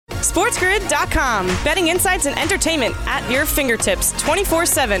SportsGrid.com. Betting insights and entertainment at your fingertips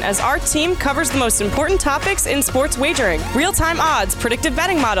 24/7 as our team covers the most important topics in sports wagering. Real-time odds, predictive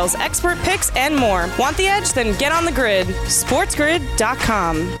betting models, expert picks, and more. Want the edge? Then get on the grid.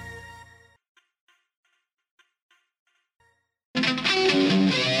 SportsGrid.com.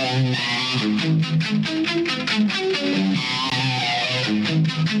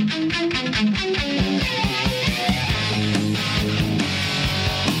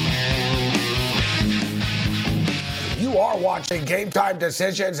 You are watching Game Time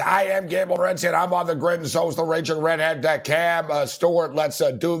Decisions. I am Gabriel Morency, and I'm on the grid, and so is the Raging Redhead, Cam Stewart. Let's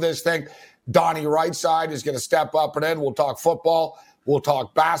do this thing. Donnie Rightside is going to step up and in. We'll talk football. We'll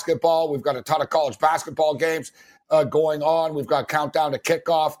talk basketball. We've got a ton of college basketball games going on. We've got countdown to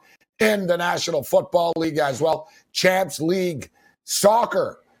kickoff in the National Football League as well. Champs League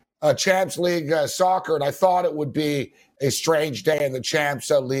Soccer. Champs League Soccer. And I thought it would be a strange day in the Champs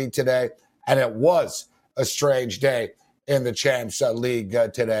League today, and it was a strange day in the Champs League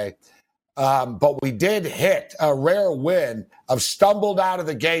today. But we did hit a rare win. I've stumbled out of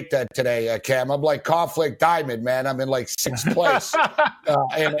the gate today, Cam. I'm like Conflict Diamond, man. I'm in like sixth place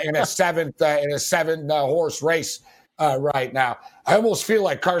in a seven horse race right now. I almost feel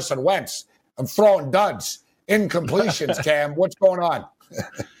like Carson Wentz. I'm throwing duds, incompletions, Cam. What's going on?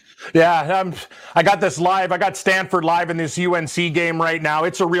 Yeah, I got this live. I got Stanford live in this UNC game right now.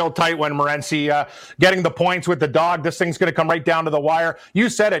 It's a real tight one, Morency. Getting the points with the dog. This thing's going to come right down to the wire. You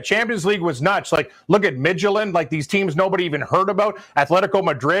said it. Champions League was nuts. Like, look at Midtjylland. Like, these teams nobody even heard about. Atletico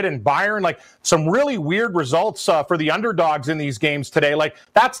Madrid and Bayern. Like, some really weird results for the underdogs in these games today. Like,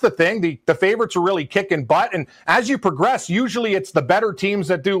 that's the thing. The favorites are really kicking butt. And as you progress, usually it's the better teams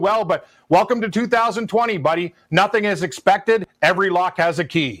that do well. But welcome to 2020, buddy. Nothing is expected. Every lock has a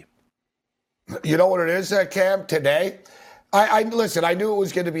key. You know what it is, Cam, today? I listen, I knew it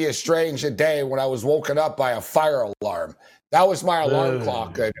was going to be a strange day when I was woken up by a fire alarm. That was my alarm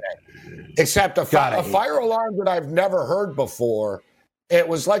clock today. Except a fire alarm that I've never heard before. It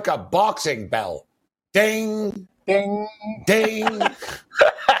was like a boxing bell. Ding, ding, ding,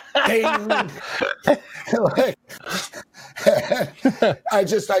 ding. Like,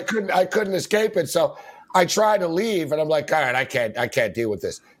 I couldn't escape it. So I tried to leave, and I'm like, all right, I can't deal with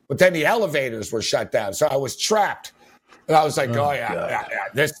this. But then the elevators were shut down, so I was trapped. And I was like,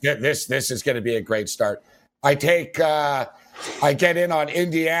 this is going to be a great start. I get in on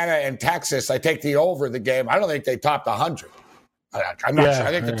Indiana and Texas. I take the over the game. I don't think they topped 100. I'm not sure.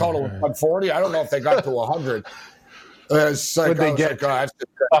 I think the total was 140. I don't know if they got to 100. It's like, What'd they get?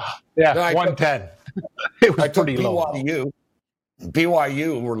 110. It was pretty low.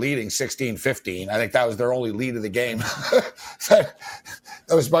 BYU were leading 16-15. I think that was their only lead of the game. That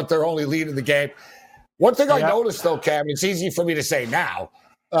was about their only lead of the game. One thing I noticed, though, Cam, it's easy for me to say now,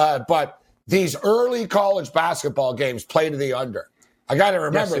 but these early college basketball games play to the under. I got to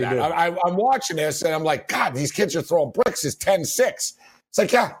remember that. I'm watching this, and I'm like, God, these kids are throwing bricks. It's 10-6. It's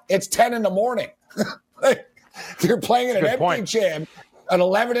like, yeah, it's 10 in the morning. Like, you're playing in an empty gym at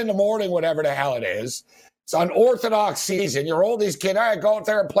 11 in the morning, whatever the hell it is. It's unorthodox season. You're all these kids. All right, go out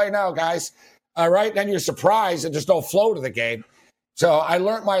there and play now, guys. All right, then you're surprised and there's no flow to the game. So I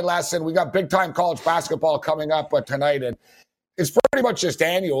learned my lesson. We got big-time college basketball coming up tonight, and it's pretty much just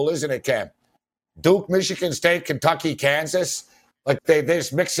annual, isn't it, Cam? Duke, Michigan State, Kentucky, Kansas. Like, they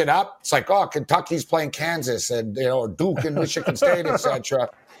just mix it up. It's like, oh, Kentucky's playing Kansas, and or Duke and Michigan State, etc.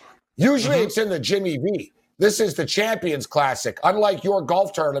 Usually it's in the Jimmy V. This is the Champions Classic. Unlike your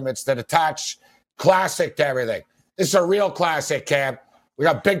golf tournaments that attach classic to everything. This is a real classic, Cam. We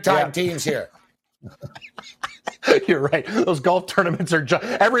got big-time teams here. You're right. Those golf tournaments are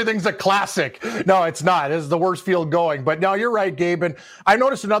everything's a classic. No, it's not. This is the worst field going. But no, you're right, Gabe. And I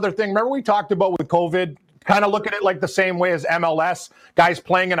noticed another thing. Remember we talked about with COVID, kind of look at it like the same way as MLS, guys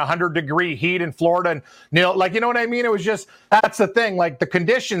playing in 100-degree heat in Florida. And, you know what I mean? It was just, that's the thing. Like the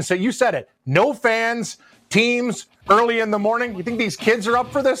conditions. So you said it. No fans, teams, early in the morning. You think these kids are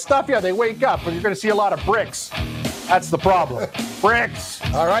up for this stuff? Yeah, they wake up, but you're going to see a lot of bricks. That's the problem. Bricks.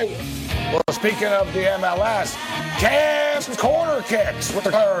 All right. Well, speaking of the MLS, Cam's corner kicks with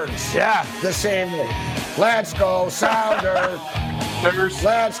the Birds. Yeah. The same way. Let's go, Sounders.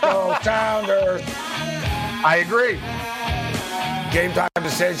 Let's go, Sounders. I agree. Game Time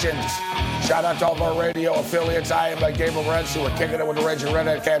Decisions. Shout out to all of our radio affiliates. I am Gabriel Morency. We're kicking it with the Raging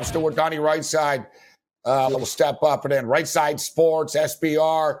Redhead, Cam Stewart, Donnie Rightside. We'll step up and then Rightside Sports,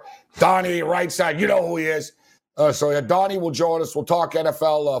 SBR, Donnie Rightside. You know who he is. Donnie will join us. We'll talk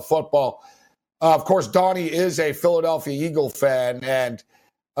NFL football. Of course, Donnie is a Philadelphia Eagle fan, and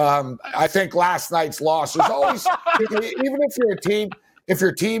I think last night's loss is always, even if you're a team if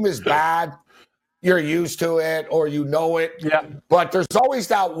your team is bad, you're used to it or you know it. Yeah. But there's always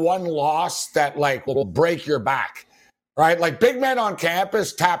that one loss that like will break your back, right? Like Big Man on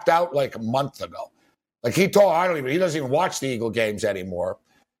Campus tapped out like a month ago. Like he told, he doesn't even watch the Eagle games anymore.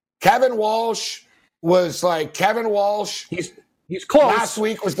 Kevin Walsh. He's close. Last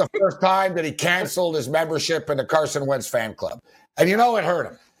week was the first time that he canceled his membership in the Carson Wentz fan club. And it hurt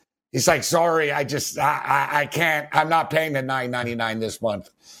him. He's like, sorry, I can't. I'm not paying the $9.99 this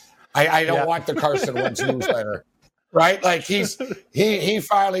month. I don't want the Carson Wentz newsletter. Right? Like he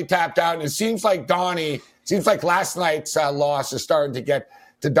finally tapped out. And it seems like last night's loss is starting to get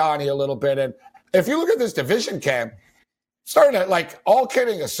to Donnie a little bit. And if you look at this division, Cam, starting to, like, all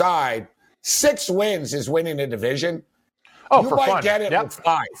kidding aside, 6 wins is winning the division. Oh, you for might fun. get it Yep. with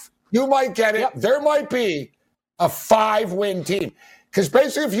 5. You might get it. Yep. There might be a 5-win team. Because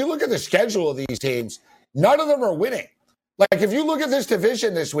basically, if you look at the schedule of these teams, none of them are winning. Like, if you look at this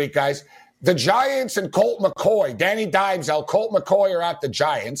division this week, guys, the Giants and Colt McCoy, Danny Dimes, Colt McCoy are at the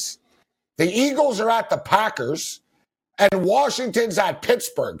Giants. The Eagles are at the Packers. And Washington's at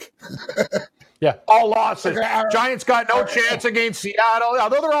Pittsburgh. Yeah, all losses. Giants got no chance against Seattle,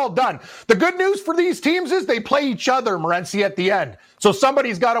 although they're all done. The good news for these teams is they play each other, Morency, at the end. So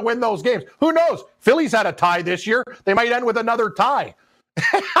somebody's got to win those games. Who knows? Philly's had a tie this year. They might end with another tie.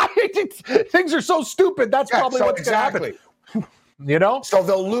 Things are so stupid. That's probably what's going to happen. So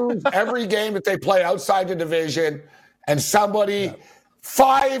they'll lose every game that they play outside the division, and somebody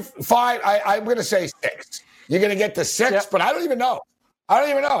I'm going to say 6. You're going to get to 6, but I don't even know.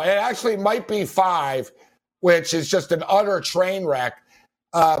 It actually might be 5, which is just an utter train wreck.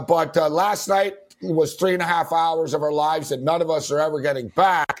 But last night was 3.5 hours of our lives that none of us are ever getting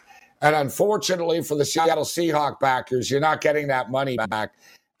back. And unfortunately for the Seattle Seahawks backers, you're not getting that money back.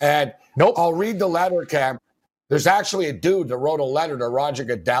 And I'll read the letter, Cam. There's actually a dude that wrote a letter to Roger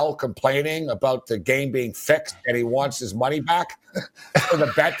Goodell complaining about the game being fixed and he wants his money back for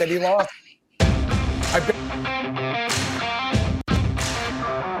the bet that he lost.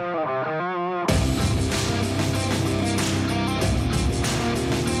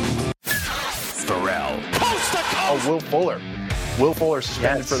 Will Fuller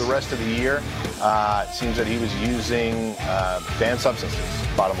suspended for the rest of the year. It seems that he was using banned substances,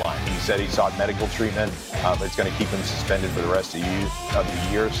 bottom line. He said he sought medical treatment. It's going to keep him suspended for the rest of the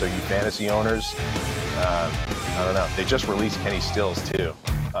year. So you fantasy owners, I don't know. They just released Kenny Stills, too,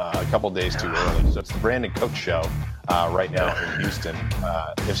 a couple days too early. So it's the Brandon Cook show right now in Houston.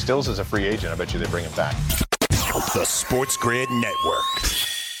 If Stills is a free agent, I bet you they bring him back. The Sports Grid Network.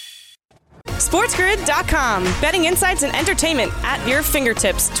 SportsGrid.com. Betting insights and entertainment at your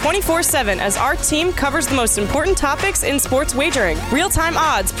fingertips 24/7 as our team covers the most important topics in sports wagering. Real-time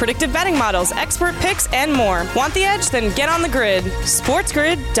odds, predictive betting models, expert picks, and more. Want the edge? Then get on the grid.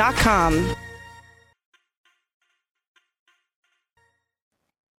 SportsGrid.com.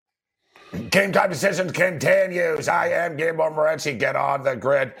 Game time decisions continues. I am Gable Morency. Get on the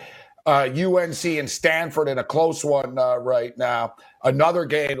grid. UNC and Stanford in a close one right now. Another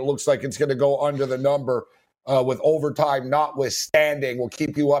game, it looks like it's going to go under the number with overtime notwithstanding. We'll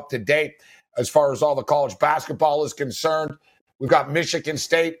keep you up to date as far as all the college basketball is concerned. We've got Michigan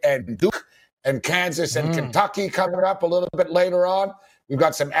State and Duke and Kansas and Kentucky coming up a little bit later on. We've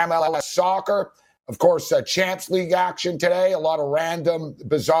got some MLS soccer. Of course, Champs League action today. A lot of random,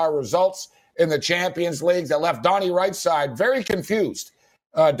 bizarre results in the Champions League that left Donnie Rightside very confused.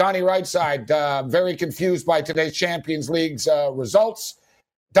 Donnie Rightside, very confused by today's Champions League's results.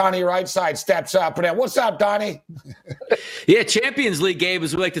 Donnie Rightside steps up. And what's up, Donnie? Yeah, Champions League game,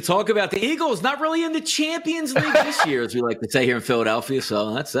 as we like to talk about. The Eagles not really in the Champions League this year, as we like to say here in Philadelphia.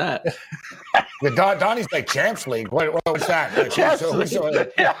 So that's that. Donnie's like Champs League. What's that?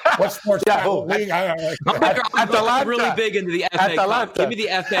 What sports league? I'm really big into the FA Cup. Give me the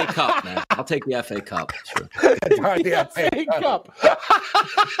FA Cup, man. I'll take the FA Cup. Sure. The FA Cup.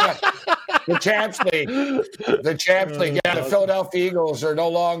 The Champs League. The Champs League. Yeah, the Philadelphia Eagles are no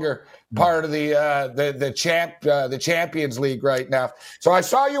longer part of the Champions League right now. So I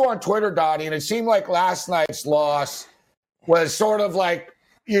saw you on Twitter, Donnie, and it seemed like last night's loss was sort of like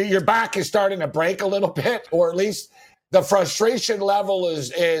your back is starting to break a little bit, or at least the frustration level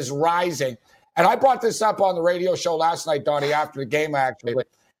is rising. And I brought this up on the radio show last night, Donnie, after the game, actually.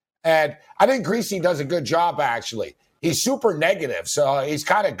 And I think Greasy does a good job, actually. He's super negative, so he's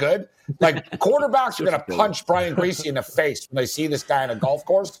kind of good. Like, quarterbacks are going to punch Brian Greasy in the face when they see this guy on a golf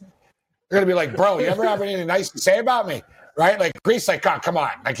course. They're going to be like, bro, you ever have anything nice to say about me? Right? Like, Greasy's like, oh, come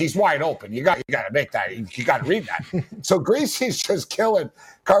on. Like, he's wide open. You got to make that. You got to read that. So Greasy's just killing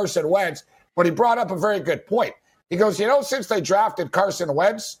Carson Wentz. But he brought up a very good point. He goes, since they drafted Carson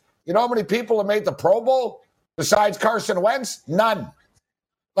Wentz, you know how many people have made the Pro Bowl besides Carson Wentz? None.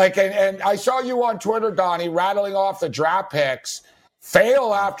 And I saw you on Twitter, Donnie, rattling off the draft picks,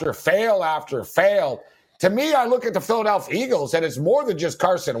 fail after fail after fail. To me, I look at the Philadelphia Eagles, and it's more than just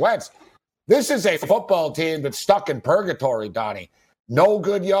Carson Wentz. This is a football team that's stuck in purgatory, Donnie. No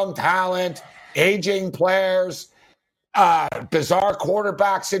good young talent, aging players, bizarre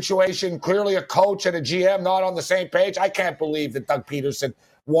quarterback situation, clearly a coach and a GM not on the same page. I can't believe that Doug Peterson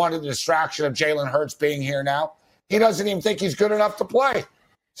wanted the distraction of Jalen Hurts being here now. He doesn't even think he's good enough to play.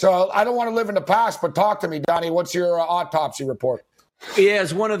 So I don't want to live in the past, but talk to me, Donnie. What's your autopsy report? Yeah,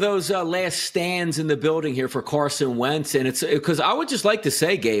 it's one of those last stands in the building here for Carson Wentz. And it's because I would just like to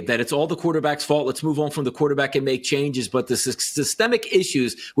say, Gabe, that it's all the quarterback's fault. Let's move on from the quarterback and make changes. But the systemic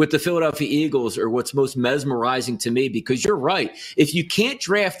issues with the Philadelphia Eagles are what's most mesmerizing to me, because you're right. If you can't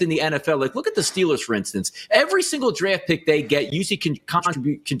draft in the NFL, like look at the Steelers, for instance, every single draft pick they get usually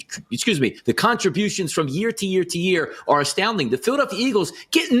the contributions from year to year to year are astounding. The Philadelphia Eagles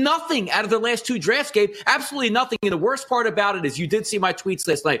get nothing out of their last two drafts, Gabe. Absolutely nothing. And the worst part about it is you did see my tweets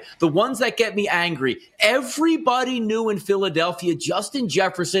last night. The ones that get me angry. Everybody knew in Philadelphia Justin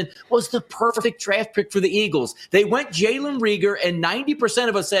Jefferson was the perfect draft pick for the Eagles. They went Jalen Reagor, and 90%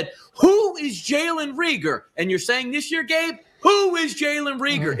 of us said, who is Jalen Reagor? And you're saying this year, Gabe, who is Jalen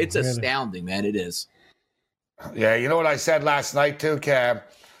Reagor? It's astounding, man. It is. Yeah, you know what I said last night too, Cam?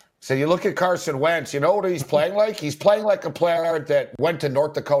 So you look at Carson Wentz, you know what he's playing like? He's playing like a player that went to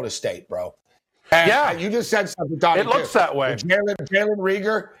North Dakota State, bro. And you just said something, Donnie. It looks that way. Jalen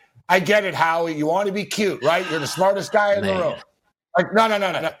Reagor, I get it, Howie. You want to be cute, right? You're the smartest guy in the room. Like,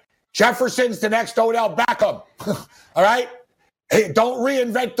 no. Jefferson's the next Odell Beckham. All right? Hey, don't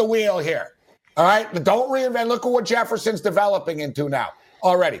reinvent the wheel here. All right? Don't reinvent. Look at what Jefferson's developing into now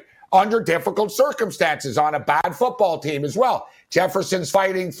already. Under difficult circumstances on a bad football team as well. Jefferson's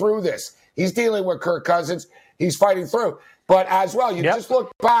fighting through this. He's dealing with Kirk Cousins. He's fighting through. But as well, you just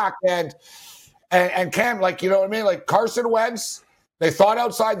look back and Cam, like, you know what I mean? Like Carson Wentz, they thought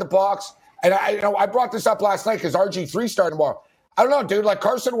outside the box. And I brought this up last night because RG3 started tomorrow. I don't know, dude, like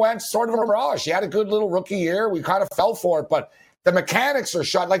Carson Wentz, sort of a mirage. He had a good little rookie year. We kind of fell for it, but the mechanics are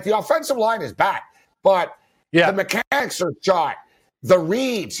shot. Like the offensive line is back, but the mechanics are shot. The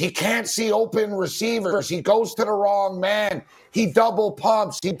reads, he can't see open receivers. He goes to the wrong man. He double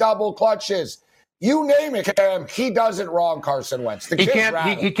pumps. He double clutches. You name it, Cam. He does it wrong, Carson Wentz. He can't.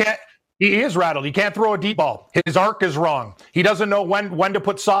 He is rattled. He can't throw a deep ball. His arc is wrong. He doesn't know when to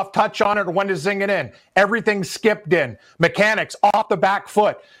put soft touch on it or when to zing it in. Everything's skipped in. Mechanics off the back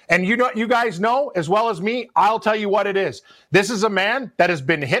foot. And you guys know as well as me, I'll tell you what it is. This is a man that has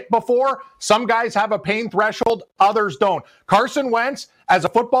been hit before. Some guys have a pain threshold, others don't. Carson Wentz, as a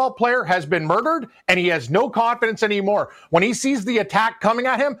football player, has been murdered, and he has no confidence anymore. When he sees the attack coming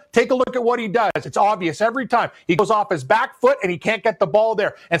at him, take a look at what he does. It's obvious every time. He goes off his back foot, and he can't get the ball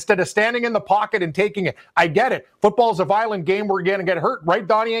there. Instead of standing in the pocket and taking it. I get it. Football's a violent game. We're going to get hurt, right,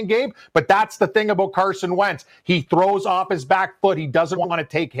 Donnie and Gabe? But that's the thing about Carson Wentz. He throws off his back foot. He doesn't want to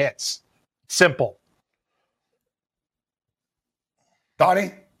take hits. Simple.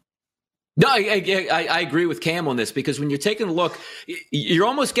 Donnie? No, I agree with Cam on this, because when you're taking a look, you're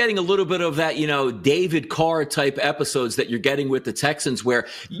almost getting a little bit of that, David Carr type episodes that you're getting with the Texans, where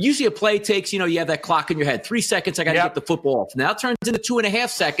usually a play takes, you have that clock in your head, 3 seconds, I got to get the football off. Now it turns into 2.5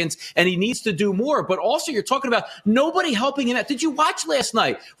 seconds, and he needs to do more. But also you're talking about nobody helping him out. Did you watch last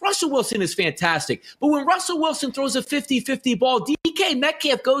night? Russell Wilson is fantastic. But when Russell Wilson throws a 50-50 ball, DK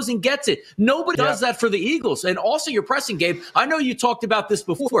Metcalf goes and gets it. Nobody does that for the Eagles. And also your pressing game. I know you talked about this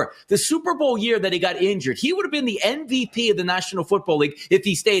before. The Super Bowl year that he got injured, he would have been the MVP of the National Football League if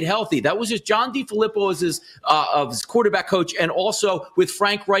he stayed healthy. That was just John DeFilippo as his quarterback coach, and also with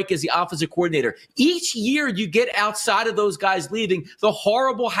Frank Reich as the offensive coordinator. Each year you get outside of those guys leaving, the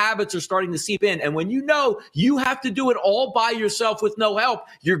horrible habits are starting to seep in. And when you have to do it all by yourself with no help,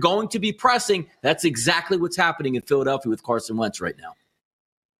 you're going to be pressing. That's exactly what's happening in Philadelphia with Carson Wentz right now.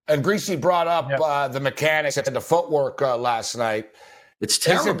 And Greasy brought up the mechanics and the footwork last night. It's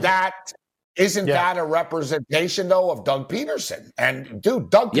terrible. Isn't that a representation, though, of Doug Peterson? And, dude,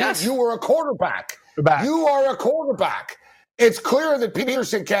 Doug Peterson, you were a quarterback. You are a quarterback. It's clear that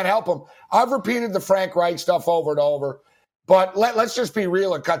Peterson can't help him. I've repeated the Frank Reich stuff over and over. But let's just be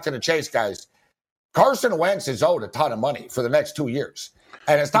real and cut to the chase, guys. Carson Wentz is owed a ton of money for the next 2 years.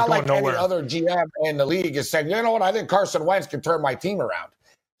 And it's not like any other GM in the league is saying, you know what, I think Carson Wentz can turn my team around.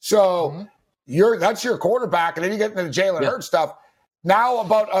 So that's your quarterback. And then you get into the Jalen Hurts stuff. Now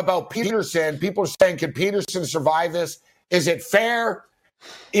about Peterson, people are saying, can Peterson survive this? Is it fair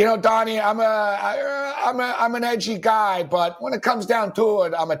You know, Donnie, I'm an edgy guy, but when it comes down to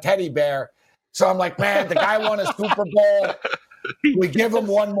it, I'm a teddy bear. So I'm like, man, the guy won a Super Bowl. We give him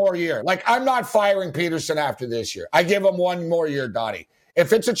one more year. Like, I'm not firing Peterson after this year. I give him one more year, Donnie.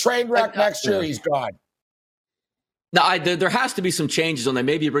 If it's a train wreck next year, he's gone. Now, there has to be some changes on there.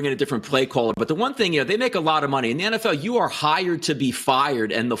 Maybe you bring in a different play caller. But the one thing, they make a lot of money. In the NFL, you are hired to be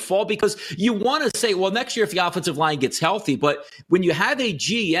fired and the fall because you want to say, well, next year if the offensive line gets healthy. But when you have a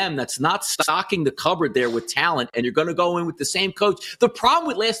GM that's not stocking the cupboard there with talent and you're going to go in with the same coach, the problem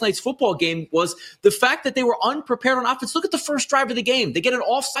with last night's football game was the fact that they were unprepared on offense. Look at the first drive of the game. They get an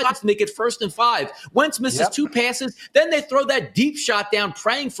offside to make it 1st and 5. Wentz misses 2 passes. Then they throw that deep shot down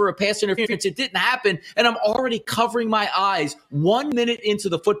praying for a pass interference. It didn't happen. And I'm already covering my eyes 1 minute into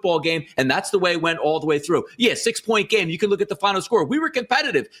the football game, and that's the way it went all the way through. Yeah, 6-point game. You can look at the final score. We were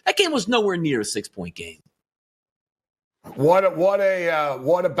competitive. That game was nowhere near a 6-point game. What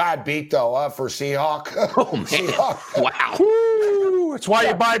a bad beat though for Seahawk. Oh man! Seahawk. Wow. Woo, it's why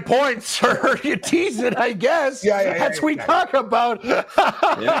you buy points, or you tease it, I guess. That's what we talk about.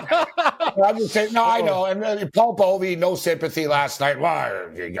 I'm just saying. No, I know. And Paul Bovey, no sympathy last night. Well,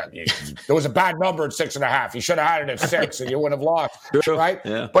 there was a bad number at 6.5. You should have had it at 6, and you wouldn't have lost, right?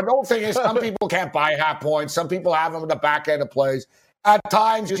 Yeah. But the whole thing is, some people can't buy half points. Some people have them in the back end of plays. At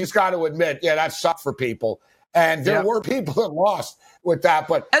times, you just got to admit, that sucked for people. And there were people that lost with that,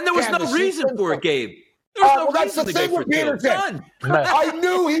 and there was no reason for it, Gabe. There was no that's the thing with Peterson. I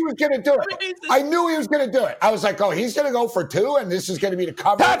knew he was going to do it. I knew he was going to do it. I was like, he's going to go for 2, and this is going to be the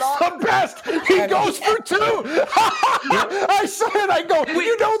cover. That's the best. He goes for 2. I said it. I go, they're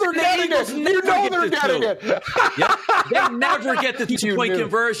getting it. They're getting it. They never get the 2-point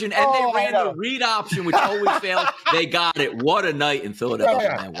conversion, and they ran the read option, which always fails. They got it. What a night in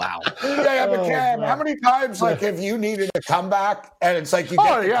Philadelphia, man. Wow. Yeah, but Cam, how many times, have you needed a comeback, and it's like you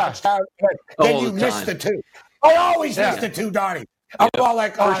get the touchdown, then you miss the 2. I always miss the 2, Donnie. I'm all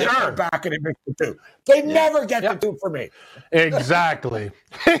like, they're back and they missed the 2. They never get the 2 for me. Exactly.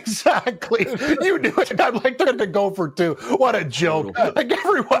 You knew it. I'm like, they're going to go for 2. What a joke. Like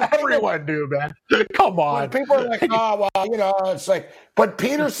everyone knew, man. Come on. When people are like, it's like, but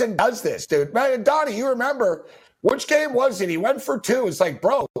Peterson does this, dude. Man, Donnie, you remember, which game was it? He went for 2. It's like,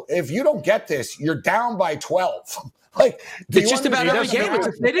 bro, if you don't get this, you're down by 12. It's just about every game.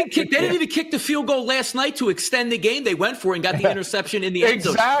 They didn't even kick the field goal last night to extend the game. They went for it and got the interception in the end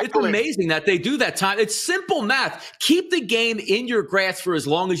zone. It's amazing that they do that time. It's simple math. Keep the game in your grasp for as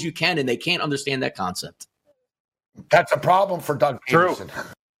long as you can, and they can't understand that concept. That's a problem for Doug Peterson.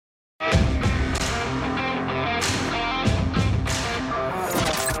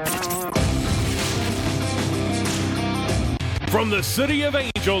 From the City of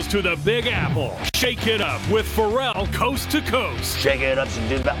Angels to the Big Apple, shake it up with Pharrell Coast to Coast. Shake it up, so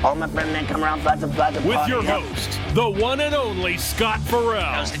do that. All my friends then come around, flat to with your host, the one and only Scott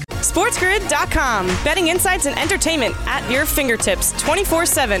Farrell. SportsGrid.com. Betting insights and entertainment at your fingertips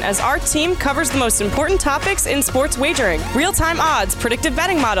 24/7 as our team covers the most important topics in sports wagering. Real-time odds, predictive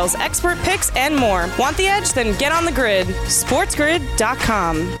betting models, expert picks, and more. Want the edge? Then get on the grid.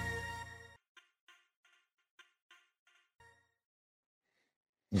 SportsGrid.com.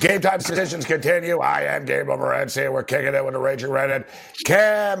 Game time decisions continue. I am Gabriel Morency. We're kicking it with the Raging Redhead.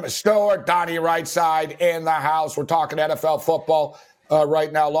 Cam Stewart, Donnie Rightside in the house. We're talking NFL football right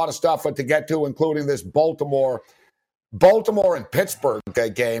now. A lot of stuff to get to, including this Baltimore and Pittsburgh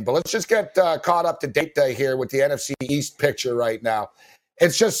game. But let's just get caught up to date here with the NFC East picture right now.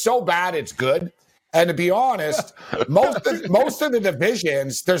 It's just so bad it's good. And to be honest, most of the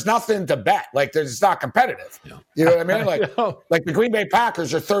divisions, there's nothing to bet. It's not competitive. You know what I mean? Like the Green Bay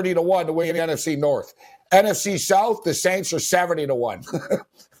Packers are 30-1 to win the NFC North. NFC South, the Saints are 70-1.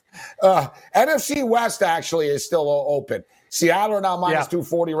 NFC West actually is still open. Seattle are now minus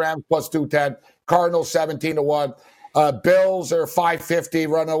 240, Rams plus 210, Cardinals 17-1. Bills are 550,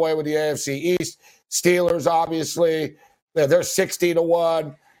 running away with the AFC East. Steelers, obviously, they're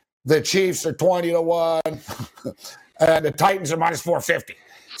 60-1. The Chiefs are 20-1, and the Titans are minus 450.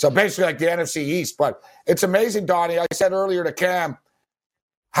 So basically like the NFC East. But it's amazing, Donnie. I said earlier to Cam,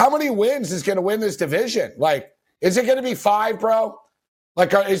 how many wins is going to win this division? Is it going to be 5, bro?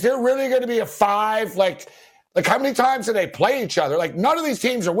 Is there really going to be a 5? How many times do they play each other? None of these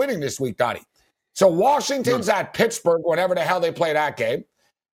teams are winning this week, Donnie. So Washington's at Pittsburgh, whenever the hell they play that game.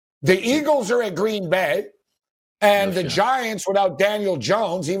 The Eagles are at Green Bay. And the Giants, without Daniel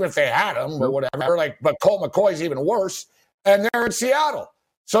Jones, even if they had him or whatever, but Colt McCoy's even worse, and they're in Seattle.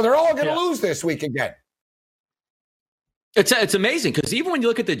 So they're all going to lose this week again. It's amazing because even when you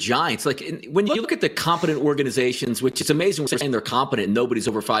look at the Giants, like when you look at the competent organizations, which it's amazing when we're saying they're competent and nobody's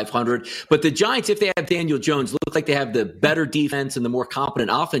over 500, but the Giants, if they have Daniel Jones, look like they have the better defense and the more competent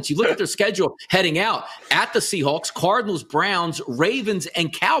offense. You look at their schedule heading out at the Seahawks, Cardinals, Browns, Ravens,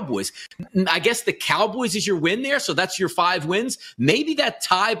 and Cowboys. I guess the Cowboys is your win there, so that's your 5 wins. Maybe that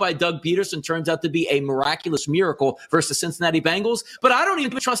tie by Doug Peterson turns out to be a miraculous miracle versus the Cincinnati Bengals, but I don't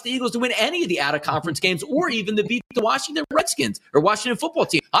even trust the Eagles to win any of the out-of-conference games or even to beat the Washington Redskins or Washington football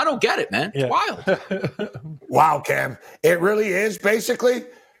team. I don't get it, man. It's wild. Wow, Cam. It really is. Basically,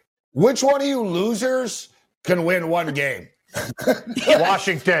 which one of you losers can win one game?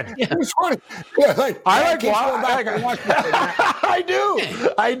 Washington. Yeah. Which one? I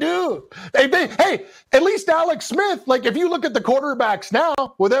do. Hey, at least Alex Smith. Like, if you look at the quarterbacks now,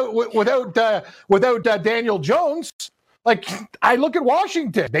 without Daniel Jones. Like, I look at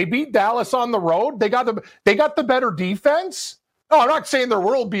Washington. They beat Dallas on the road. They got the better defense. No, I'm not saying they're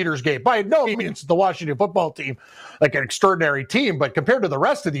world beaters, Gabe. By no means the Washington football team, like an extraordinary team. But compared to the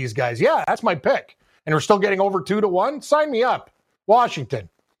rest of these guys, yeah, that's my pick. And we're still getting over 2-1. Sign me up, Washington.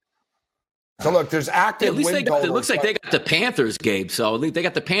 So look, there's active. At least it looks like they got the Panthers, Gabe. So they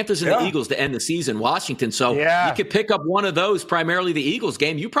got the Panthers and the Eagles to end the season. Washington. So you could pick up one of those, primarily the Eagles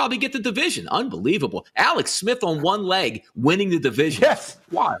game. You probably get the division. Unbelievable. Alex Smith on one leg winning the division. Yes.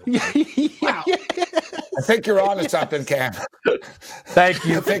 Wow. Wow. I think you're on to something, Cam. Thank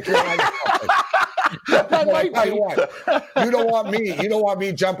you. I think you're on to something. I tell you what, you don't want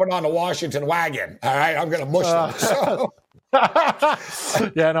me jumping on the Washington wagon. All right, I'm going to mush them. So.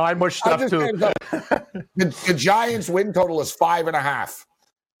 Yeah, no, I mush stuff too. The Giants win total is 5.5.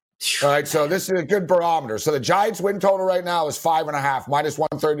 All right, so this is a good barometer. So the Giants win total right now is 5.5, minus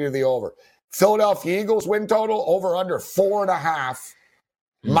 130 to the over. Philadelphia Eagles win total over under 4.5,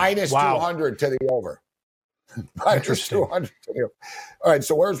 minus 200 to the over. Minus 200 to the over. All right,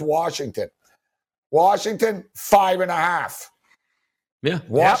 so where's Washington? Washington 5.5. Yeah.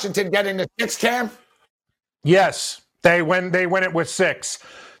 Washington getting the 6, Cam? Yes. They win it with 6.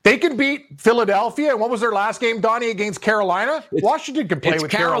 They can beat Philadelphia. And what was their last game, Donnie, against Carolina? Washington can play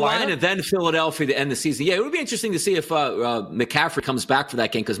with Carolina. Then Philadelphia to end the season. Yeah, it would be interesting to see if McCaffrey comes back for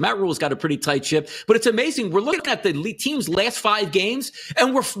that game because Matt Rule's got a pretty tight ship. But it's amazing. We're looking at the team's last 5 games,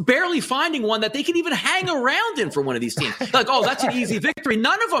 and we're barely finding one that they can even hang around in for one of these teams. Like, oh, that's an easy victory.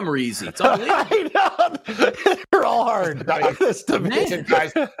 None of them are easy. It's unbelievable. I know. They're all hard.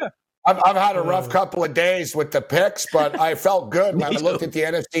 Guys. I've had a rough couple of days with the picks, but I felt good when I looked at the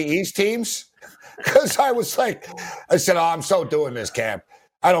NFC East teams because I was like, I said, oh, I'm so doing this, Cam.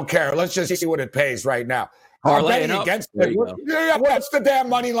 I don't care. Let's just see what it pays right now. Against what's the damn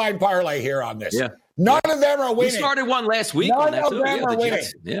money line parlay here on this? Yeah. None of them are winning. We started one last week. None of them are winning.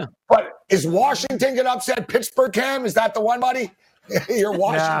 Yeah. But is Washington going to upset Pittsburgh, Cam? Is that the one, buddy? You're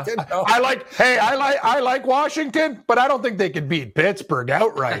Washington. Yeah. No. I like Washington, but I don't think they can beat Pittsburgh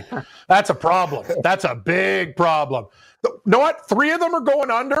outright. That's a problem. That's a big problem. You know what? 3 of them are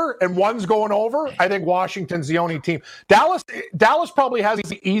going under and 1's going over. I think Washington's the only team. Dallas probably has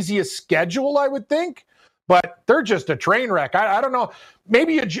the easiest schedule, I would think, but they're just a train wreck. I don't know.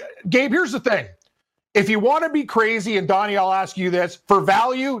 Maybe Gabe, here's the thing. If you want to be crazy, and Donnie, I'll ask you this, for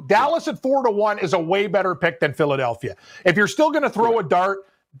value, Dallas at 4-1 is a way better pick than Philadelphia. If you're still going to throw a dart,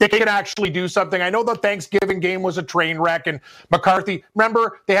 they can actually do something. I know the Thanksgiving game was a train wreck, and McCarthy,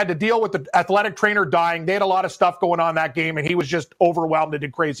 remember, they had to deal with the athletic trainer dying. They had a lot of stuff going on that game, and he was just overwhelmed and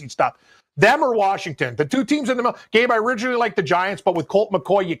did crazy stuff. Them or Washington, the 2 teams in the middle. Gabe, I originally liked the Giants, but with Colt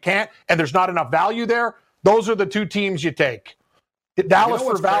McCoy, you can't, and there's not enough value there. Those are the 2 teams you take. Dallas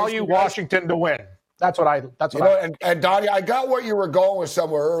for value, Washington to win. That's what I. And Donnie, I got what you were going with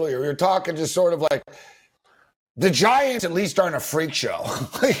somewhere earlier. You're talking just sort of like the Giants at least aren't a freak show.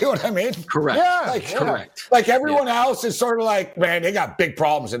 You know what I mean? Correct. Yeah, correct. Like everyone else is sort of like, man, they got big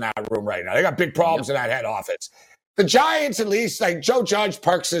problems in that room right now. They got big problems in that head office. The Giants, at least, like Joe Judge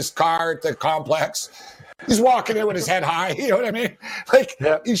parks his car at the complex. He's walking in with his head high. You know what I mean? Like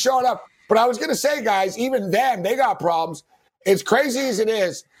he's showing up. But I was going to say, guys, even then they got problems. As crazy as it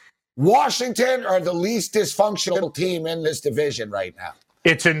is, Washington are the least dysfunctional team in this division right now.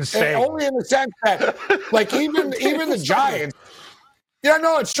 It's insane. And only in the sense that, like, even the Giants. Yeah,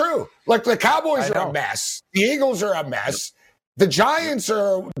 no, it's true. Like, the Cowboys are a mess. The Eagles are a mess. The Giants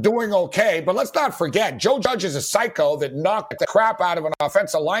are doing okay, but let's not forget, Joe Judge is a psycho that knocked the crap out of an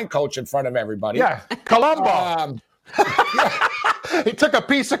offensive line coach in front of everybody. Yeah, Colombo. He took a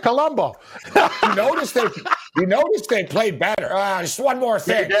piece of Colombo. You noticed they played better. Just one more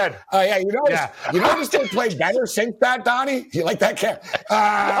thing. You noticed they played better since that, Donnie? You like that, Cam?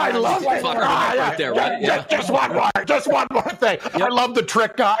 I love it. Right there, right? Yeah. Just one more thing. Yep. I love the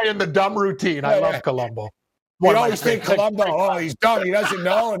trick guy and the dumb routine. I love Colombo. You always think Colombo, he's dumb. He doesn't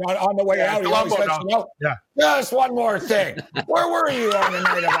know. And on the way out, he always lets you know. Yeah. Just one more thing. Where were you on the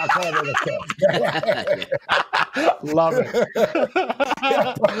night of October the 5th? Love it.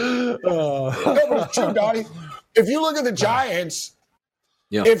 It's true, Donnie. If you look at the Giants,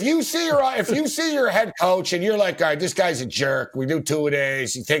 if you see your head coach and you're like, all right, this guy's a jerk. We do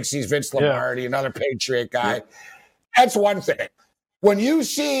two-a-days. He thinks he's Vince Lombardi, another Patriot guy. That's one thing. When you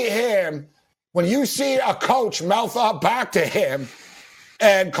see a coach mouth up back to him,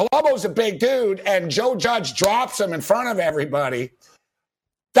 and Colombo's a big dude, and Joe Judge drops him in front of everybody,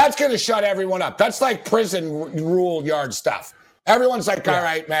 that's going to shut everyone up. That's like prison rule yard stuff. Everyone's like, all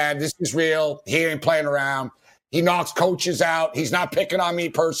right, man, this is real. He ain't playing around. He knocks coaches out. He's not picking on me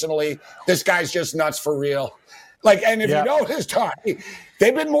personally. This guy's just nuts for real. And if you notice, Donnie,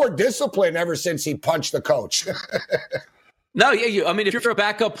 they've been more disciplined ever since he punched the coach. No, if you're a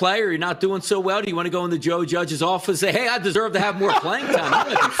backup player, you're not doing so well, do you want to go into Joe Judge's office and say, hey, I deserve to have more playing time? You might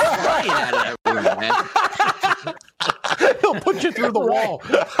be flying at it everywhere, man. He'll put you through the wall.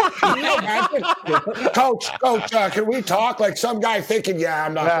 Coach, can we talk? Like some guy thinking,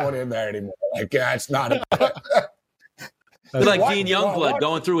 I'm not going in there anymore. It's not It's like Dean Youngblood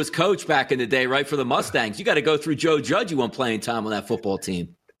going through his coach back in the day, right, for the Mustangs. You got to go through Joe Judge. You want playing time on that football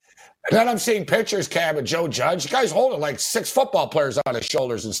team. And then I'm seeing pictures, Cam, of Joe Judge. The guy's holding like 6 football players on his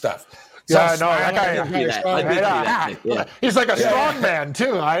shoulders and stuff. That guy. He's like a strong man,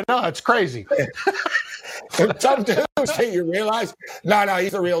 too. I know. It's crazy. Some dudes that you realize, no,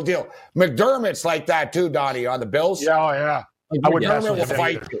 he's the real deal. McDermott's like that, too, Donnie, on the Bills. Yeah. McDermott will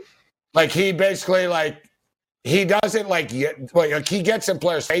fight you. He basically, he doesn't, he gets in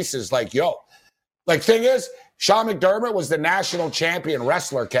players' faces like, yo. Thing is, Sean McDermott was the national champion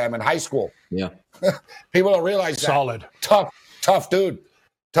wrestler, Cam, in high school. Yeah. People don't realize that. Solid. Tough dude.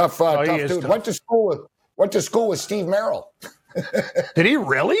 Tough dude. Tough. Went to school with Steve Merrill. Did he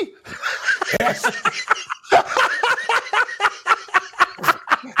really? Yes.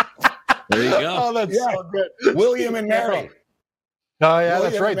 There you go. Oh, that's so good. William and Mary. Oh, yeah,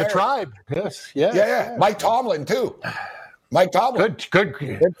 William, that's right. The tribe. Yes. Yeah. Mike Tomlin, too.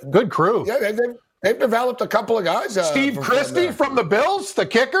 Good crew. Yeah, they've developed a couple of guys. Steve Christie from the Bills, the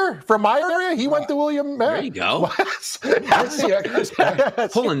kicker from my area. He went to William Mary. There you go.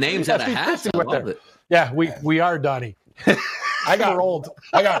 Pulling names out of hats. I love it. Yeah, we are, Donnie. I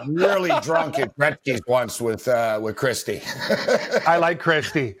got really drunk at Gretzky's once with Christie. I like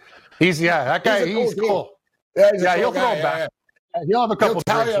Christie. He's cool. Yeah, he'll throw it back. He'll have a couple.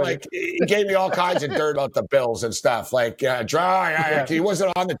 He'll tell you, he gave me all kinds of dirt about the Bills and stuff. He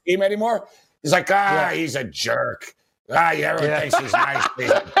wasn't on the team anymore. He's like, he's a jerk. Everyone thinks he's nice. He's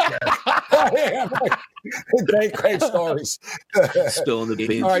a jerk. Great stories. Still in the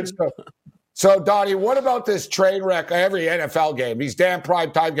beans. All right, so Donnie, what about this train wreck every NFL game, these damn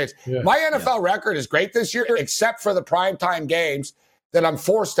primetime games? Yeah. My NFL record is great this year, except for the primetime games that I'm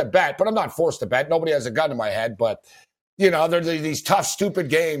forced to bet. But I'm not forced to bet. Nobody has a gun to my head. But, they're these tough, stupid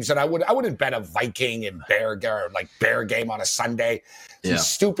games. And I wouldn't bet a Viking and Bear game on a Sunday. These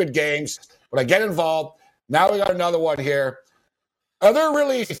stupid games. But I get involved. Now we got another one here. Are there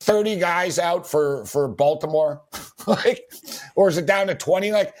really 30 guys out for Baltimore? Or is it down to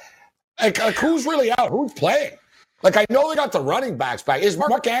 20? Like who's really out? Who's playing? I know they got the running backs back. Is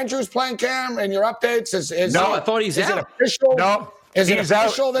Mark Andrews playing, Cam, in your updates? I thought he's out. Is it official? No. Is it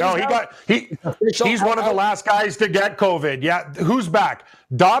official that he's one of the last guys to get COVID. Yeah. Who's back?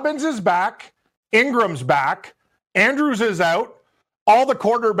 Dobbins is back. Ingram's back. Andrews is out. All the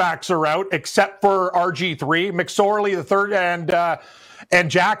quarterbacks are out except for RG3, McSorley the third,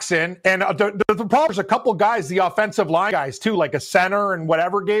 and Jackson. And the problem is a couple guys, the offensive line guys too, like a center and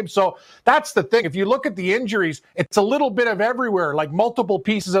whatever, Gabe. So that's the thing. If you look at the injuries, it's a little bit of everywhere, like multiple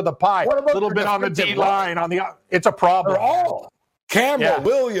pieces of the pie. A little bit on the D line, it's a problem. They're all Campbell,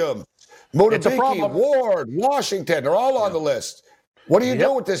 Williams, Mudabiki, Ward, Washington. They're all on the list. What do you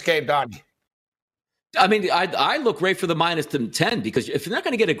do with this game, Donnie? I mean, I look right for the -10 because if you're not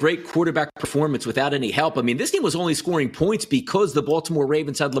going to get a great quarterback performance without any help, I mean, this team was only scoring points because the Baltimore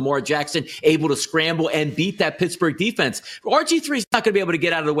Ravens had Lamar Jackson able to scramble and beat that Pittsburgh defense. RG3 is not going to be able to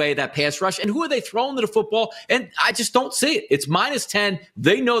get out of the way of that pass rush. And who are they throwing to the football? And I just don't see it. It's -10.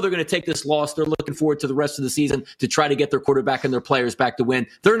 They know they're going to take this loss. They're looking forward to the rest of the season to try to get their quarterback and their players back to win.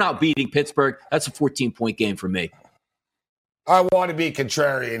 They're not beating Pittsburgh. That's a 14-point game for me. I want to be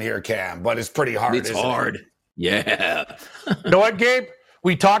contrarian here, Cam, but it's pretty hard. It's hard. Yeah. You know what, Gabe?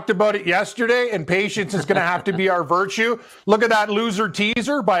 We talked about it yesterday, and patience is going to have to be our virtue. Look at that loser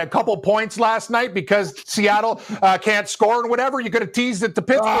teaser by a couple points last night because Seattle can't score and whatever. You could have teased it to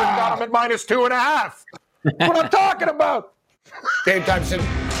Pittsburgh and got them at -2.5. That's what I'm talking about. Game time, Sid.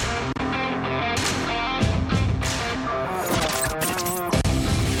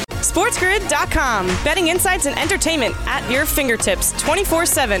 SportsGrid.com. Betting insights and entertainment at your fingertips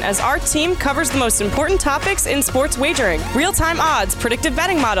 24/7 as our team covers the most important topics in sports wagering. Real-time odds, predictive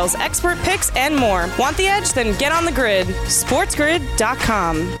betting models, expert picks, and more. Want the edge? Then get on the grid.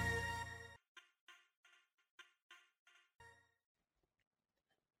 SportsGrid.com.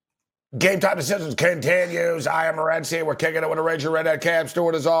 Game time decisions continues. I am Morency. We're kicking it with a Ranger Redhead Cam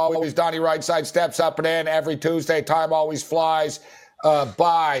Stewart as always. Donnie Rightside steps up and in every Tuesday. Time always flies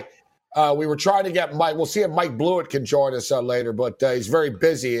by. We were trying to get Mike. We'll see if Mike Blewett can join us later, but he's very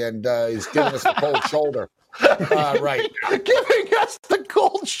busy and he's giving us the cold shoulder. Right. Giving us the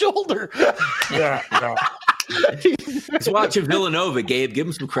cold shoulder. Yeah. He's watching Villanova, Gabe. Give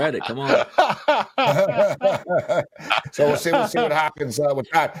him some credit. Come on. So we'll see what happens with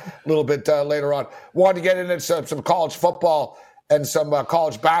that a little bit later on. Wanted to get into some college football and some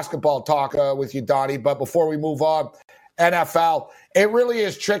college basketball talk with you, Donnie. But before we move on, NFL, it really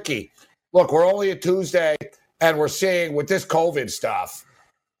is tricky. Look, we're only a Tuesday, and we're seeing with this COVID stuff,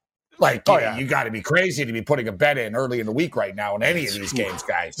 like, you got to be crazy to be putting a bet in early in the week right now in any of these games,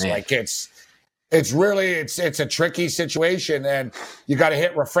 guys. Man. Like, it's a tricky situation, and you got to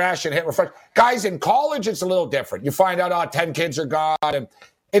hit refresh. Guys, in college, it's a little different. You find out, 10 kids are gone, and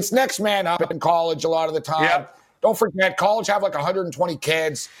it's next man up in college a lot of the time. Yep. Don't forget, college have like 120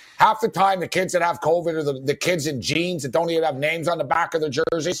 kids. Half the time, the kids that have COVID are the kids in jeans that don't even have names on the back of their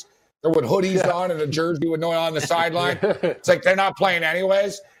jerseys. They're with hoodies on and a jersey with no on the sideline. It's like they're not playing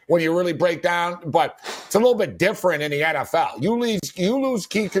anyways when you really break down. But it's a little bit different in the NFL. You lose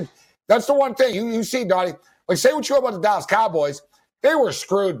key. That's the one thing you see, Donnie. Like, say what you want about the Dallas Cowboys. They were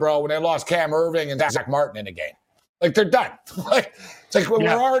screwed, bro, when they lost Cam Irving and Zach Martin in the game. Like, they're done. It's like we're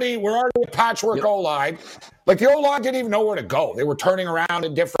already a patchwork O-line. Like, the O-line didn't even know where to go. They were turning around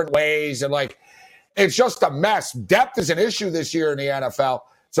in different ways, and like, it's just a mess. Depth is an issue this year in the NFL,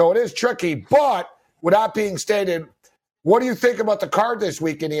 so it is tricky. But with that being stated, what do you think about the card this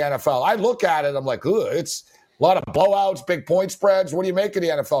week in the NFL? I look at it, I'm like, it's a lot of blowouts, big point spreads. What do you make of the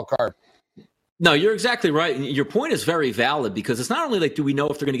NFL card? No, you're exactly right. Your point is very valid because it's not only like, do we know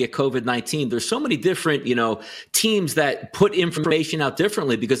if they're going to get COVID-19? There's so many different, teams that put information out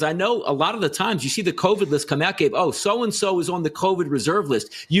differently because I know a lot of the times you see the COVID list come out, Gabe, so-and-so is on the COVID reserve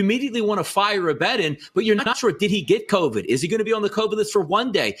list. You immediately want to fire a bet in, but you're not sure, did he get COVID? Is he going to be on the COVID list for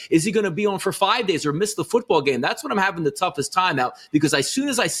 1 day? Is he going to be on for 5 days or miss the football game? That's when I'm having the toughest time out because as soon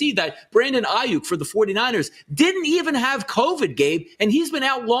as I see that Brandon Ayuk for the 49ers didn't even have COVID, Gabe, and he's been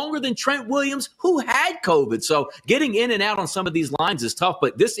out longer than Trent Williams, who had COVID. So getting in and out on some of these lines is tough,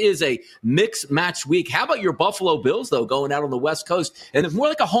 but this is a mixed match week. How about your Buffalo Bills, though, going out on the West Coast? And it's more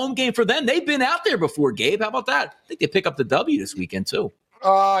like a home game for them. They've been out there before, Gabe. How about that? I think they pick up the W this weekend, too.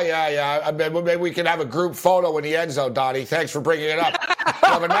 Oh, yeah. I mean, maybe we can have a group photo in the end zone, Donnie. Thanks for bringing it up.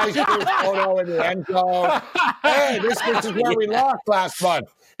 We'll have a nice group photo in the end zone. Hey, this is where we lost last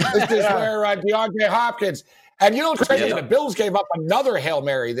month. This is where DeAndre Hopkins. And you know what's crazy? The Bills gave up another Hail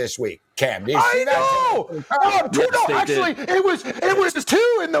Mary this week, Cam. Do you see that? No, actually, it was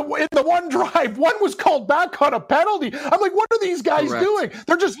two in the one drive. One was called back on a penalty. I'm like, what are these guys doing?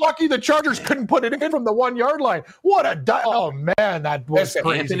 They're just lucky the Chargers couldn't put it in from the 1 yard line. What a oh man, that was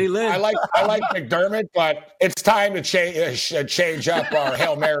crazy. Anthony Lynn. I like McDermott, but it's time to change up our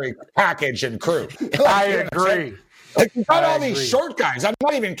Hail Mary package and crew. I agree. Like, you got all these short guys. I'm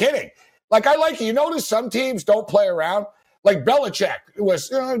not even kidding. Like, you notice some teams don't play around. Like Belichick. It was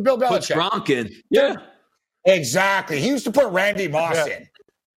Bill Belichick. Put Gronk in. Yeah. Exactly. He used to put Randy Moss in.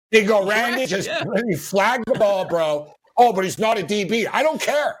 He'd go, Randy, he flagged the ball, bro. Oh, but he's not a DB. I don't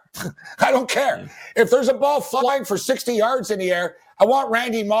care. I don't care. If there's a ball flying for 60 yards in the air, I want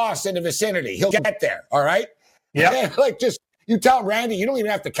Randy Moss in the vicinity. He'll get there, all right? Yeah. Like, just, you tell Randy, you don't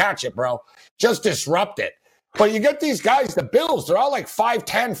even have to catch it, bro. Just disrupt it. But you get these guys, the Bills, they're all like 5'10",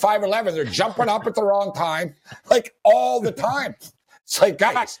 5'11". They're jumping up at the wrong time, like all the time. It's like,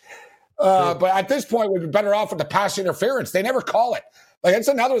 guys. But at this point, we'd be better off with the pass interference. They never call it. Like, that's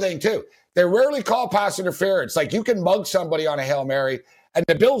another thing, too. They rarely call pass interference. Like, you can mug somebody on a Hail Mary, and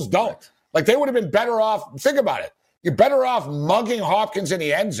the Bills don't. Like, they would have been better off. Think about it. You're better off mugging Hopkins in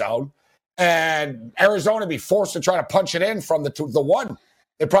the end zone, and Arizona be forced to try to punch it in from the one.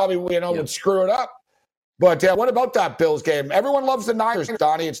 They probably, would screw it up. But what about that Bills game? Everyone loves the Niners,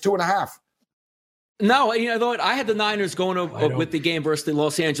 Donnie. It's 2.5. No, you know what? I had the Niners going with the game versus the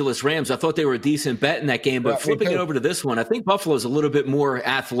Los Angeles Rams. I thought they were a decent bet in that game, but flipping it over to this one, I think Buffalo's a little bit more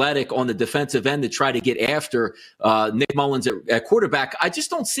athletic on the defensive end to try to get after Nick Mullins at quarterback. I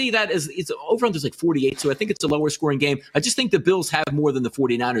just don't see that as it's over under like 48, so I think it's a lower scoring game. I just think the Bills have more than the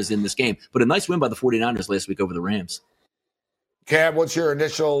 49ers in this game, but a nice win by the 49ers last week over the Rams. Cam, what's your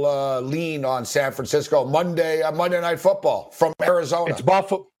initial lean on San Francisco Monday Night Football from Arizona?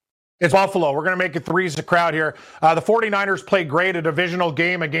 It's Buffalo. We're going to make it 3 as a crowd here. The 49ers play great, a divisional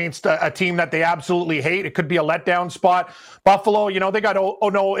game against a team that they absolutely hate. It could be a letdown spot. Buffalo, they got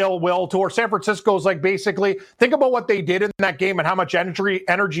no ill will toward San Francisco's basically, think about what they did in that game and how much energy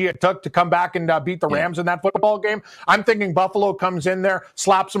it took to come back and beat the Rams in that football game. I'm thinking Buffalo comes in there,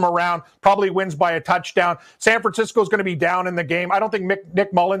 slaps them around, probably wins by a touchdown. San Francisco's going to be down in the game. I don't think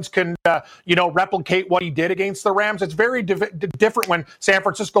Nick Mullins can, replicate what he did against the Rams. It's very different when San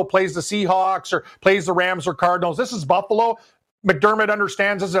Francisco plays the Seahawks or plays the Rams or Cardinals. This is Buffalo. McDermott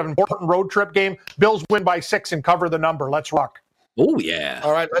understands this is an important road trip game. Bills win by 6 and cover the number. Let's rock. Oh, yeah.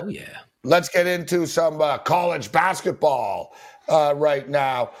 All right. Let's get into some college basketball right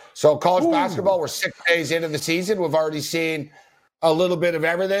now. So college basketball, we're 6 days into the season. We've already seen a little bit of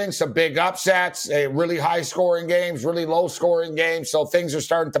everything, some big upsets, really high-scoring games, really low-scoring games. So things are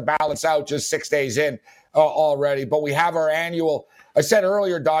starting to balance out just 6 days in already. But we have our annual – I said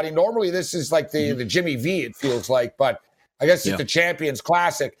earlier, Donnie, normally this is like the Jimmy V, it feels like, but I guess it's the Champions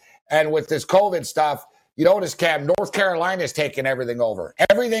Classic. And with this COVID stuff, you notice, Cam, North Carolina is taking everything over.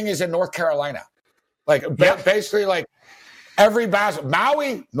 Everything is in North Carolina. Basically, every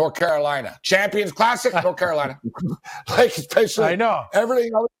Maui, North Carolina. Champions Classic, North Carolina. Especially, I know.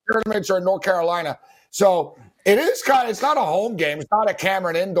 Everything, all the tournaments are in North Carolina. So it is it's not a home game. It's not at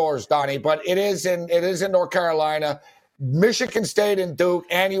Cameron Indoors, Donnie, but it is in North Carolina. Michigan State and Duke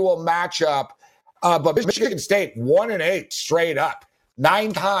annual matchup, but Michigan State 1-8 straight up,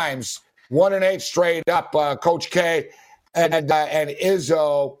 9 times 1-8 straight up. Coach K and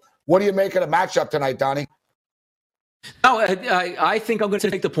Izzo, what do you make of the matchup tonight, Donnie? No, I think I'm going to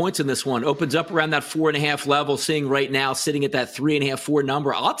take the points in this one. Opens up around that 4.5 level, seeing right now sitting at that 3.5, 4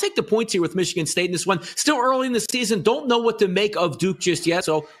 number. I'll take the points here with Michigan State in this one. Still early in the season, don't know what to make of Duke just yet,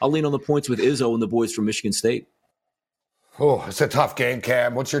 so I'll lean on the points with Izzo and the boys from Michigan State. Oh, it's a tough game,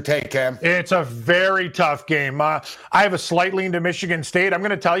 Cam. What's your take, Cam? It's a very tough game. I have a slight lean to Michigan State. I'm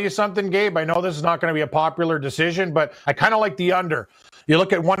going to tell you something, Gabe. I know this is not going to be a popular decision, but I kind of like the under. You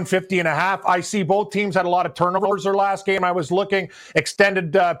look at 150.5. I see both teams had a lot of turnovers their last game. I was looking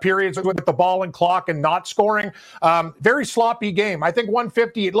extended periods with the ball and clock and not scoring. Very sloppy game. I think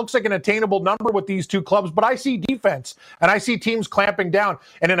 150, it looks like an attainable number with these two clubs, but I see defense and I see teams clamping down.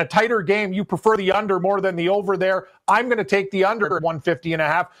 And in a tighter game, you prefer the under more than the over there. I'm going to take the under at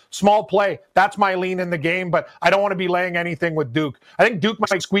 150.5. Small play. That's my lean in the game, but I don't want to be laying anything with Duke. I think Duke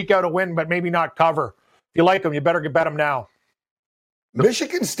might squeak out a win, but maybe not cover. If you like them, you better bet them now.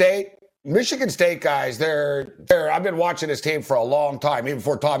 Michigan State guys, I've been watching this team for a long time, even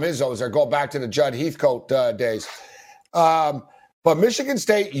before Tom Izzo was there, go back to the Judd Heathcote days. But Michigan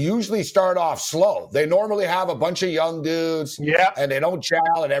State usually start off slow. They normally have a bunch of young dudes, and they don't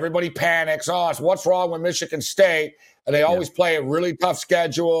gel, and everybody panics. Oh, what's wrong with Michigan State? And they always play a really tough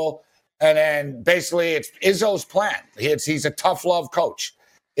schedule. And then basically it's Izzo's plan. He's a tough love coach.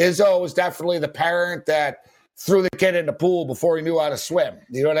 Izzo is definitely the parent that threw the kid in the pool before he knew how to swim.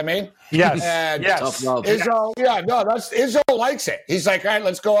 You know what I mean? Yes. And yes. Izzo, Izzo likes it. He's like, all right,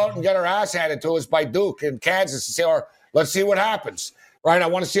 let's go out and get our ass handed to us by Duke in Kansas, or let's see what happens. Right? I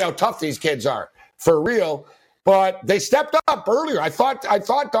want to see how tough these kids are for real. But they stepped up earlier. I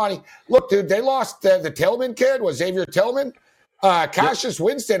thought, Donnie, look, dude, they lost the Tillman kid, was Xavier Tillman. Cassius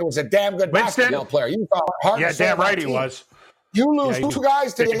Winston was a damn good basketball player. You damn right he was. You lose two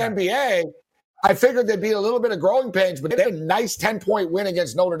guys to the NBA. I figured there'd be a little bit of growing pains, but they had a nice 10-point win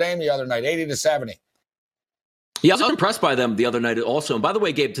against Notre Dame the other night, 80-70. Yeah, I was impressed by them the other night also. And by the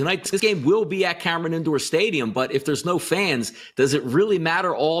way, Gabe, tonight, this game will be at Cameron Indoor Stadium, but if there's no fans, does it really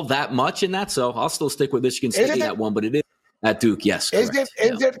matter all that much in that? So I'll still stick with Michigan State in that one, but it is at Duke, yes. Is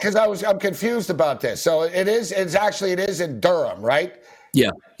it? Because I'm confused about this. So it is in Durham, right?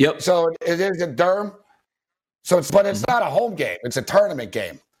 Yeah. Yep. So it is in Durham. So but it's not a home game. It's a tournament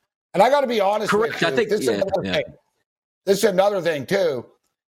game. And I got to be honest with you. I think this is another thing too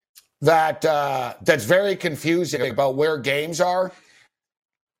that's very confusing about where games are,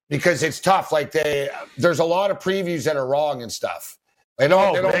 because it's tough. Like there's a lot of previews that are wrong and stuff. They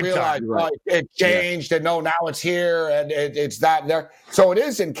don't realize it changed and now it's here and it's that and there. So it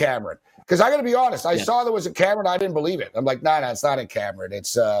is in Cameron, Because I got to be honest, I saw there was a camera and I didn't believe it. I'm like, nah, it's not in Cameron.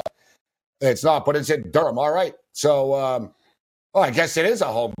 It's not, but it's in Durham. All right. So, I guess it is a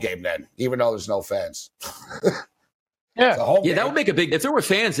home game then, even though there's no fans. Yeah, that would make a big. If there were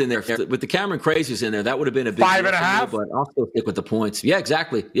fans in there with the Cameron Crazies in there, that would have been a big 5.5. But I'll still stick with the points. Yeah,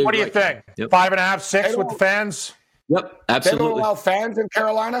 exactly. Yeah, what do you think? Yep. 5.5, 6 with the fans. Yep, absolutely. They don't allow fans in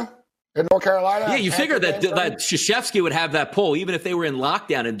Carolina, in North Carolina. Yeah, you figure that Krzyzewski would have that pull, even if they were in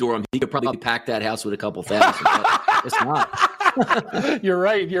lockdown in Durham. He could probably pack that house with a couple thousand. It's not. You're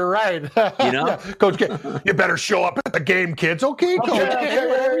right. You know, Coach, you better show up at the game, kids. Okay, Coach.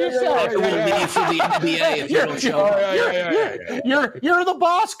 Whatever you say. A little mini for the NBA if you don't show up. You're the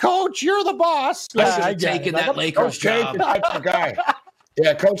boss, Coach. You're the boss. I taken that Lakers job. Type of guy.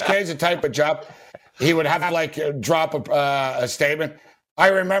 Yeah, Coach K's the type of job. He would have to drop a statement. I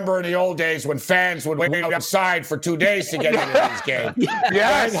remember in the old days when fans would wait outside for 2 days to get into these games.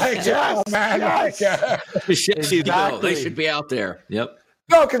 They should be out there. Yep.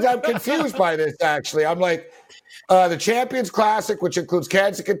 No, because I'm confused by this, actually. I'm like, the Champions Classic, which includes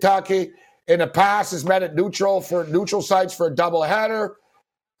Kansas, Kentucky, in the past has met at neutral sites for a doubleheader.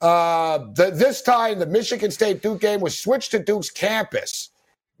 This time, the Michigan State-Duke game was switched to Duke's campus,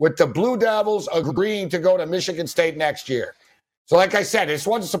 with the Blue Devils agreeing to go to Michigan State next year. So like I said, this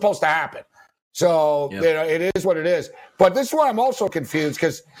wasn't supposed to happen. So, it is what it is. But this is where I'm also confused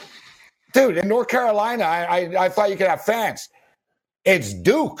because, dude, in North Carolina, I thought you could have fans. It's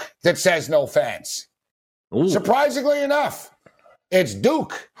Duke that says no fans. Ooh. Surprisingly enough, it's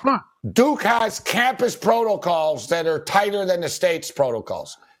Duke. Huh. Duke has campus protocols that are tighter than the state's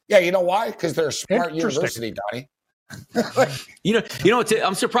protocols. Yeah, you know why? Because they're a smart university, Donnie. you know,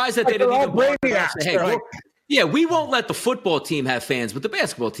 I'm surprised that they didn't even we won't let the football team have fans, but the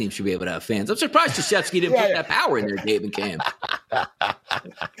basketball team should be able to have fans. I'm surprised Krzyzewski didn't put that power in there, Gabe and Cam.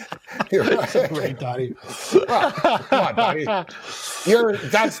 You're right, Donnie. Come on, Donnie.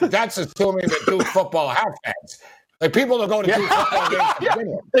 That's assuming that Duke football have fans. Like people that go to Duke football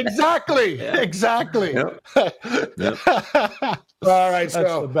games. Exactly. Yep. All right,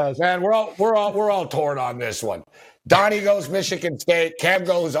 so man, we're all torn on this one. Donnie goes Michigan State. Cam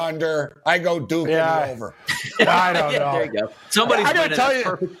goes under. I go Duke over. I don't know. There you go. Somebody's I gotta tell you,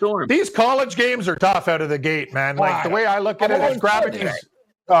 perfect storm. These college games are tough out of the gate, man. Like the way I look at it is grabbing these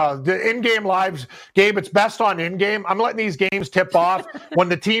the in-game lives. Gabe, it's best on in-game. I'm letting these games tip off. When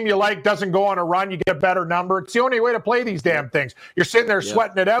the team you like doesn't go on a run, you get a better number. It's the only way to play these damn things. You're sitting there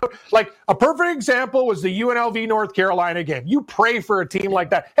sweating it out. Like a perfect example was the UNLV North Carolina game. You pray for a team like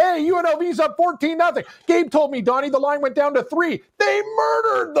that. Hey, UNLV's up 14-0. Gabe told me, Donnie, the line went down to 3. They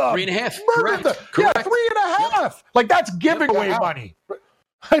murdered them. 3.5. Murdered them. Correct. Yeah, 3.5. Like that's giving away money.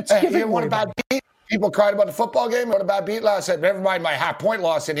 It's giving away money. People cried about the football game. What about beat last night? Never mind my half-point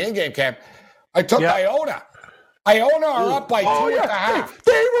loss in the in-game camp. I took Iona. Iona are up by 2.5.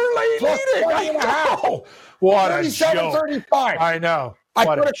 They were leading. I know. What a joke. 35. I know. I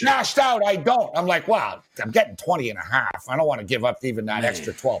could have cashed out. I don't. I'm like, wow, I'm getting 20.5. I don't want to give up even that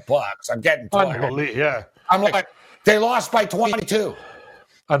extra $12. I'm getting 20. Yeah. I'm like, they lost by 22.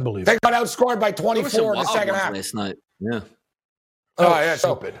 Unbelievable. They got outscored by 24 in the second half last night. Yeah.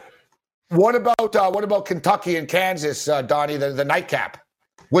 Stupid. What about Kentucky and Kansas, Donnie, the nightcap,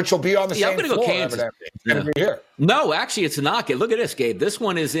 which will be on the same floor? Go Kansas. It's going to be here. No, actually, it's not. Look at this, Gabe. This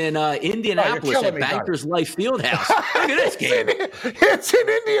one is in Indianapolis at Bankers Life Fieldhouse. Look at this, Gabe. It's in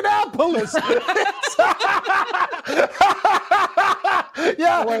Indianapolis.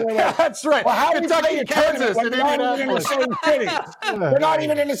 Yeah, that's right. Well, how Kentucky and Kansas in Indianapolis. They're not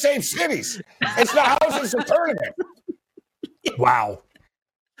even in the same cities. It's the houses of tournament. Wow.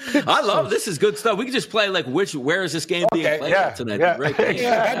 I love this. Is good stuff. We can just play where is this game being played tonight? Yeah. Great game.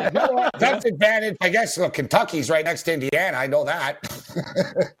 That's advantage. I guess Kentucky's right next to Indiana. I know that.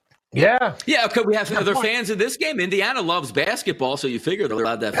 Yeah. Could we have other fans in this game? Indiana loves basketball, so you figure they're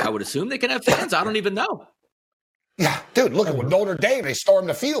allowed to have, I would assume they can have fans. I don't even know. Yeah, dude, look at Notre Dame. They stormed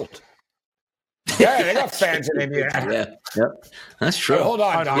the field. Yeah, they got fans in Indiana. Yeah. That's true. Hey, hold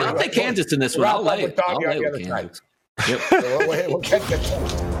on, Don. I'll take Kansas in this one. I'll lay with Kansas. Yep. We'll get this.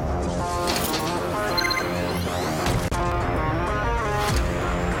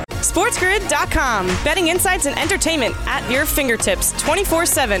 SportsGrid.com. Betting insights and entertainment at your fingertips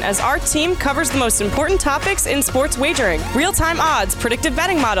 24/7 as our team covers the most important topics in sports wagering. Real-time odds, predictive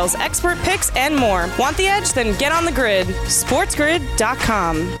betting models, expert picks, and more. Want the edge? Then get on the grid.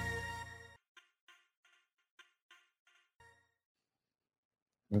 SportsGrid.com.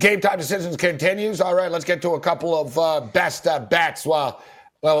 Game time decisions continues. All right, let's get to a couple of best bets. Well,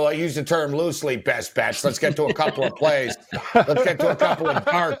 I use the term loosely, best bets. Let's get to a couple of plays. Let's get to a couple of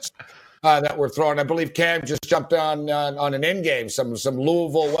darts. that we're throwing. I believe Cam just jumped on an in-game, some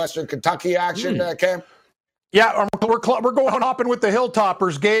Louisville, Western Kentucky action, Cam. Yeah, we're going hopping with the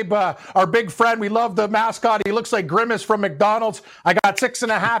Hilltoppers. Gabe, our big friend, we love the mascot. He looks like Grimace from McDonald's. I got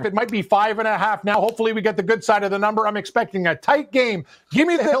 6.5. It might be 5.5 now. Hopefully we get the good side of the number. I'm expecting a tight game. Give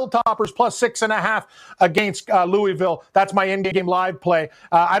me the Hilltoppers plus 6.5 against Louisville. That's my in-game live play.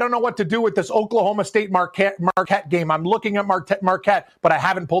 I don't know what to do with this Oklahoma State Marquette game. I'm looking at Marquette, but I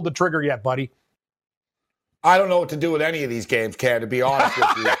haven't pulled the trigger yet, buddy. I don't know what to do with any of these games, Cam, to be honest with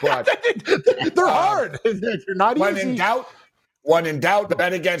you. But they're hard. They're not easy. When in doubt,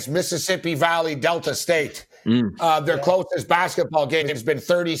 bet against Mississippi Valley Delta State. Their closest basketball game has been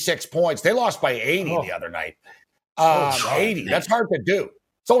 36 points. They lost by 80 the other night. 80. That's hard to do.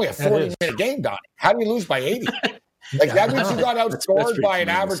 It's only a 40-minute game, Donnie. How do you lose by 80? That means you got outscored by an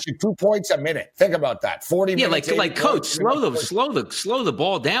average of 2 points a minute. Think about that. 40 minutes. Yeah, like coach, slow the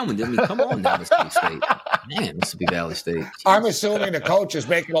ball down. I mean, come on down, Mississippi State. Man, Mississippi Valley State. Jeez. I'm assuming the coach is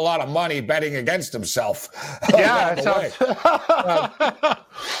making a lot of money betting against himself. Yeah.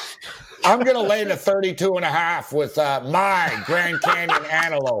 I'm going to lay the 32.5 with my Grand Canyon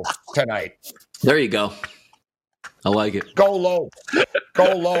Antelope tonight. There you go. I like it. Go low.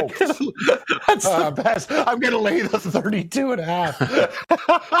 Go low. That's the best. I'm going to lay the 32.5.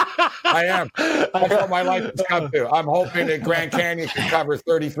 I am. That's what my life has come to. I'm hoping that Grand Canyon can cover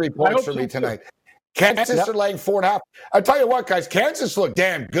 33 points for me tonight. Kansas are laying 4.5. I'll tell you what, guys, Kansas looked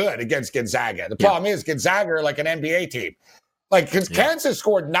damn good against Gonzaga. The problem is Gonzaga are like an NBA team. Kansas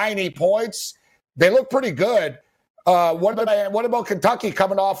scored 90 points. They look pretty good. What about Kentucky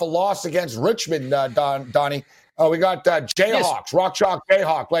coming off a loss against Richmond, Donnie? We got Jayhawks, Rock Chalk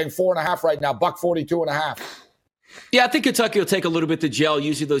Jayhawk, laying 4.5 right now, $142.5. Yeah, I think Kentucky will take a little bit to gel.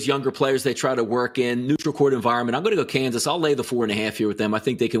 Usually those younger players they try to work in. Neutral court environment. I'm going to go Kansas. I'll lay the 4.5 here with them. I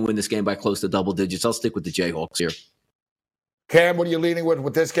think they can win this game by close to double digits. I'll stick with the Jayhawks here. Cam, what are you leaning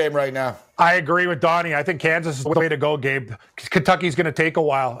with this game right now? I agree with Donnie. I think Kansas is the way to go, Gabe. Kentucky's going to take a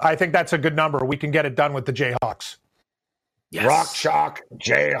while. I think that's a good number. We can get it done with the Jayhawks. Yes. Rock Chalk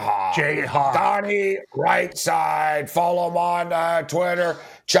Jayhawk. Donnie, Rightside. Follow him on Twitter.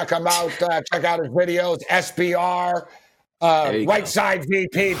 Check him out. Check out his videos. SBR. Rightside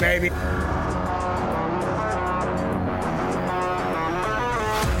VP, baby.